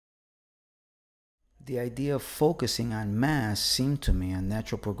The idea of focusing on mass seemed to me a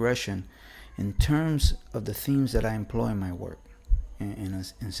natural progression in terms of the themes that I employ in my work. In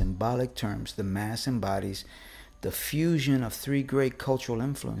symbolic terms, the mass embodies the fusion of three great cultural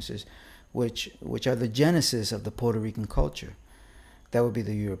influences, which are the genesis of the Puerto Rican culture. That would be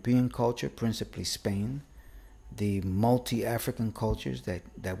the European culture, principally Spain, the multi-African cultures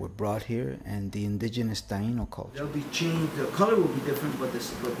that were brought here, and the indigenous Taino culture. They'll be changed, the color will be different, but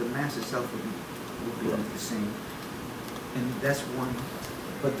the mass itself will be the same. And that's one.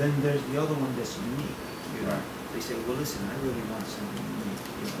 But then there's the other one that's unique. You know? Right. They say, well, listen, I really want something unique.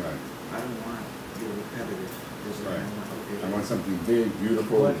 You know? Right. I don't want the repetitive design. Right. I want something big,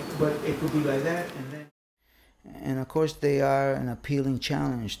 beautiful. But it could be like that, and then. And of course, they are an appealing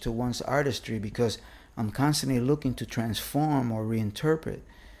challenge to one's artistry, because I'm constantly looking to transform or reinterpret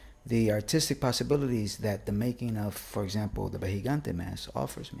the artistic possibilities that the making of, for example, the Vejigante mass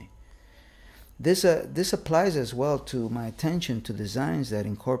offers me. This applies as well to my attention to designs that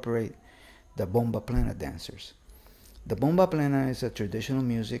incorporate the bomba plena dancers. The bomba plena is a traditional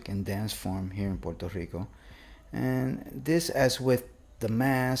music and dance form here in Puerto Rico, and this, as with the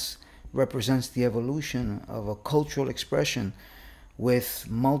mass, represents the evolution of a cultural expression with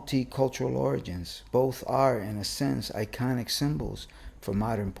multicultural origins. Both are, in a sense, iconic symbols for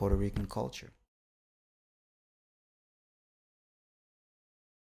modern Puerto Rican culture.